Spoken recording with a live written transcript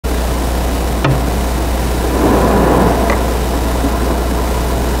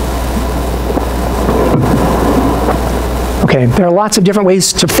Okay, there are lots of different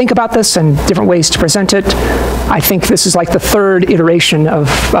ways to think about this and different ways to present it. I think this is like the third iteration of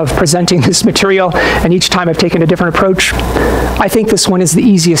presenting this material, and each time I've taken a different approach. I think this one is the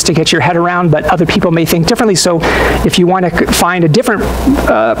easiest to get your head around, but other people may think differently, so if you want to find a different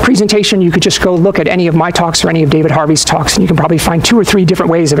presentation, you could just go look at any of my talks or any of David Harvey's talks, and you can probably find 2 or 3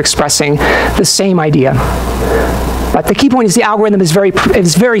 different ways of expressing the same idea. But the key point is the algorithm is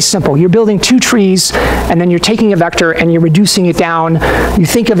very simple. You're building 2 trees, and then you're taking a vector and you're reducing it down. You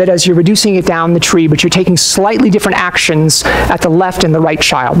think of it as you're reducing it down the tree, but you're taking slightly different actions at the left and the right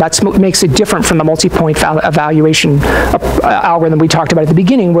child. That's what makes it different from the multi-point evaluation algorithm we talked about at the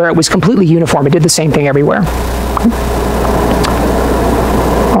beginning, where it was completely uniform. It did the same thing everywhere.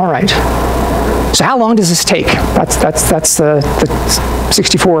 All right. So how long does this take? That's the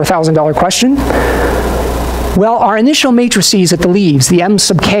 $64,000 question. Well, our initial matrices at the leaves, the M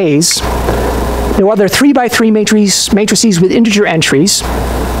sub k's, there are other 3x3 matrices with integer entries.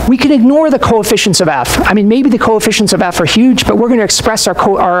 We can ignore the coefficients of f. I mean, maybe the coefficients of f are huge, but we're going to express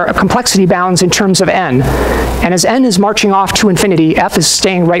our complexity bounds in terms of n. And as n is marching off to infinity, f is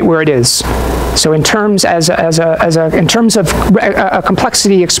staying right where it is. So in terms of a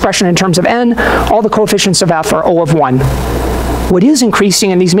complexity expression in terms of n, all the coefficients of f are O of 1. What is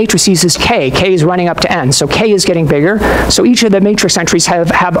increasing in these matrices is k. K is running up to n, so k is getting bigger. So each of the matrix entries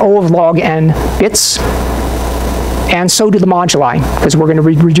have O of log n bits, and so do the moduli, because we're going to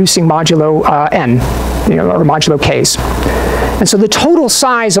be reducing modulo n, or modulo k's. And so the total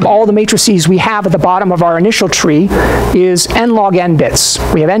size of all the matrices we have at the bottom of our initial tree is n log n bits.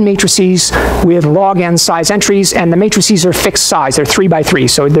 We have n matrices with log n size entries, and the matrices are fixed size. They're 3x3,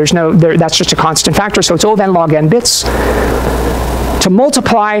 so that's just a constant factor. So it's O of n log n bits. To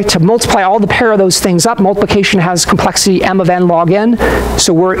multiply all the pair of those things up, multiplication has complexity m of n log n,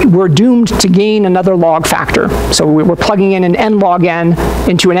 so we're doomed to gain another log factor. So we're plugging in an n log n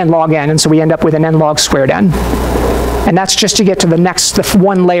into an n log n, and so we end up with an n log squared n. And that's just to get to the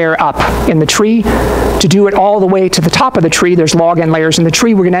one layer up in the tree. To do it all the way to the top of the tree, there's log n layers in the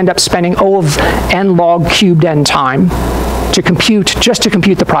tree, we're going to end up spending O of n log cubed n time to compute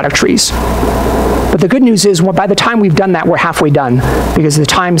the product trees. But the good news is, well, by the time we've done that, we're halfway done, because the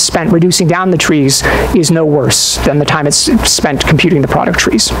time spent reducing down the trees is no worse than the time it's spent computing the product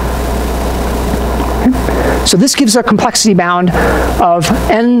trees. Okay. So this gives a complexity bound of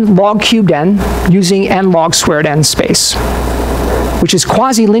n log cubed n using n log squared n space, which is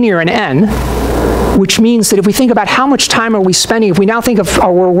quasi-linear in n, which means that if we think about how much time are we spending, if we now think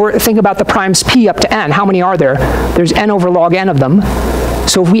about the primes p up to n, how many are there? There's n over log n of them.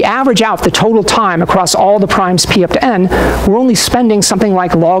 So if we average out the total time across all the primes p up to n, we're only spending something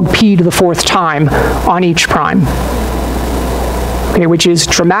like log p to the 4th time on each prime, okay, which is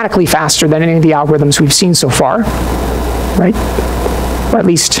dramatically faster than any of the algorithms we've seen so far, right? Or at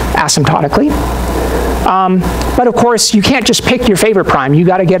least asymptotically. But of course, you can't just pick your favorite prime. You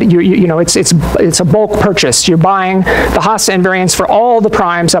got to get it's a bulk purchase. You're buying the Hasse invariance for all the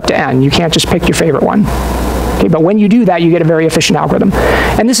primes up to n. You can't just pick your favorite one. Okay, but when you do that, you get a very efficient algorithm.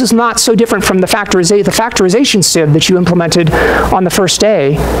 And this is not so different from the factorization sieve that you implemented on the first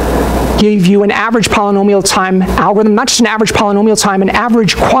day. Gave you an average polynomial time algorithm, not just an average polynomial time, an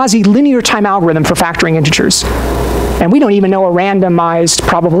average quasi-linear time algorithm for factoring integers. And we don't even know a randomized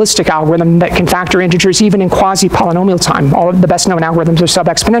probabilistic algorithm that can factor integers even in quasi-polynomial time. All of the best known algorithms are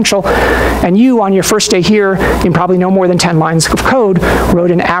sub-exponential. And you, on your first day here, in probably no more than 10 lines of code, wrote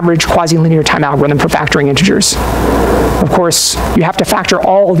an average quasi-linear time algorithm for factoring integers. Of course, you have to factor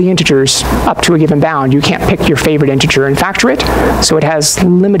all the integers up to a given bound. You can't pick your favorite integer and factor it, so it has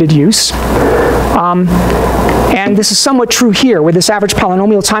limited use. And this is somewhat true here with this average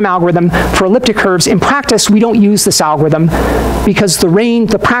polynomial time algorithm for elliptic curves. In practice, we don't use this algorithm because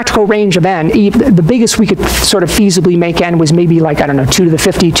the practical range of n, the biggest we could sort of feasibly make n was maybe like, I don't know, 2 to the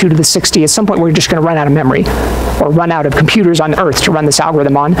 50, 2 to the 60. At some point, we're just going to run out of memory or run out of computers on Earth to run this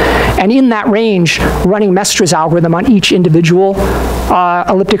algorithm on. And in that range, running Mestra's algorithm on each individual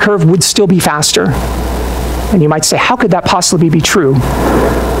elliptic curve would still be faster. And you might say, how could that possibly be true?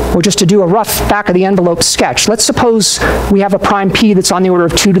 Well, just to do a rough back-of-the-envelope sketch, let's suppose we have a prime p that's on the order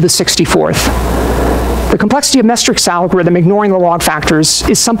of 2 to the 64th. The complexity of Mestrich's algorithm, ignoring the log factors,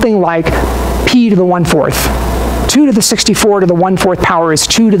 is something like p to the 1/4. 2 to the 64 to the 1/4 power is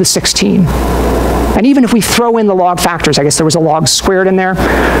 2 to the 16. And even if we throw in the log factors, I guess there was a log squared in there,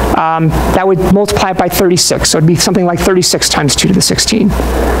 that would multiply it by 36. So it'd be something like 36 times 2 to the 16.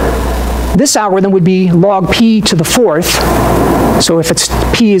 This algorithm would be log p to the 4th. So if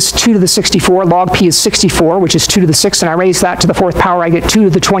p is 2 to the 64, log p is 64, which is 2 to the 6th, and I raise that to the 4th power, I get 2 to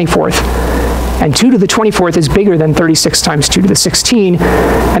the 24th. And 2 to the 24th is bigger than 36 times 2 to the 16,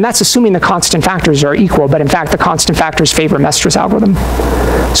 and that's assuming the constant factors are equal, but in fact the constant factors favor Mestra's algorithm.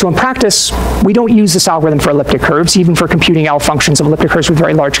 So in practice, we don't use this algorithm for elliptic curves, even for computing L functions of elliptic curves with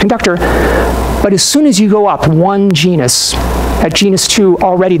very large conductor. But as soon as you go up one genus, at genus 2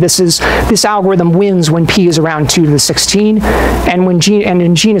 already this algorithm wins when p is around 2 to the 16, and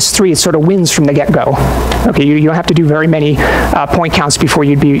in genus 3 it sort of wins from the get-go. Okay, you don't have to do very many point counts before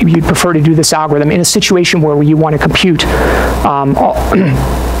you'd prefer to do this algorithm in a situation where you want to compute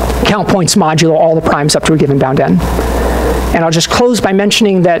count points modulo all the primes up to a given bound n. And I'll just close by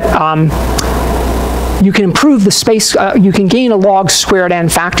mentioning that you can improve the space, you can gain a log squared n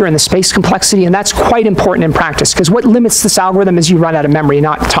factor in the space complexity, and that's quite important in practice, because what limits this algorithm is you run out of memory,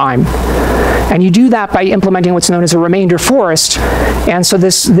 not time. And you do that by implementing what's known as a remainder forest. And so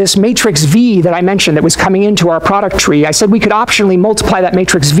this matrix V that I mentioned that was coming into our product tree, I said we could optionally multiply that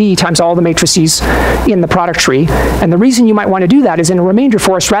matrix V times all the matrices in the product tree. And the reason you might want to do that is in a remainder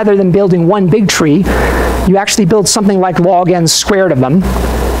forest, rather than building one big tree, you actually build something like log n squared of them.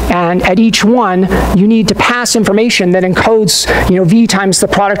 And at each one, you need to pass information that encodes, V times the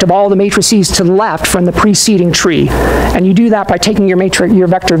product of all the matrices to the left from the preceding tree. And you do that by taking your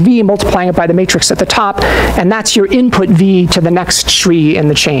vector V, multiplying it by the matrix at the top, and that's your input V to the next tree in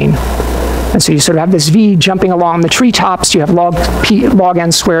the chain. And so you sort of have this V jumping along the treetops. You have log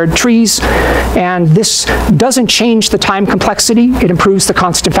n squared trees. And this doesn't change the time complexity. It improves the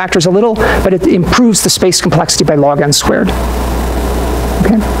constant factors a little, but it improves the space complexity by log n squared.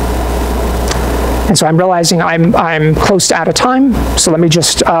 Okay. And so I'm realizing I'm close to out of time, so let me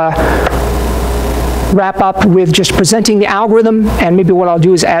just wrap up with just presenting the algorithm, and maybe what I'll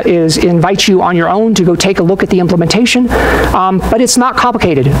do is invite you on your own to go take a look at the implementation. But it's not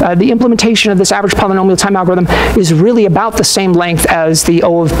complicated. The implementation of this average polynomial time algorithm is really about the same length as the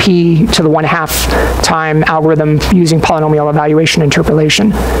O of p to the 1/2 time algorithm using polynomial evaluation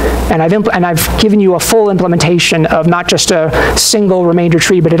interpolation. And I've given you a full implementation of not just a single remainder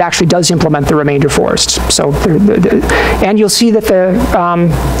tree, but it actually does implement the remainder forest. So, and you'll see that the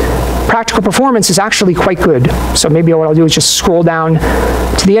practical performance is actually quite good. So maybe what I'll do is just scroll down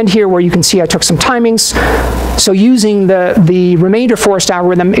to the end here where you can see I took some timings. So using the remainder forest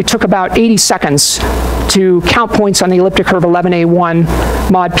algorithm, it took about 80 seconds to count points on the elliptic curve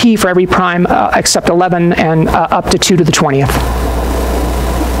 11a1 mod p for every prime except 11 and up to 2 to the 20th.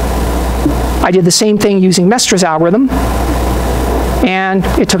 I did the same thing using Mestra's algorithm, and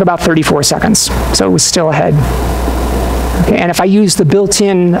it took about 34 seconds. So it was still ahead. Okay, and if I use the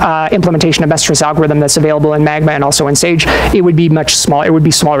built-in implementation of Mestra's algorithm that's available in Magma and also in Sage, it would be much smaller. It would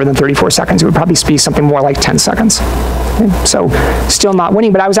be smaller than 34 seconds. It would probably be something more like 10 seconds. Okay, so still not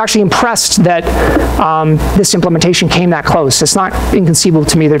winning, but I was actually impressed that this implementation came that close. It's not inconceivable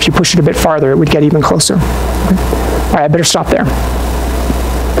to me that if you push it a bit farther, it would get even closer. Okay. All right, I better stop there.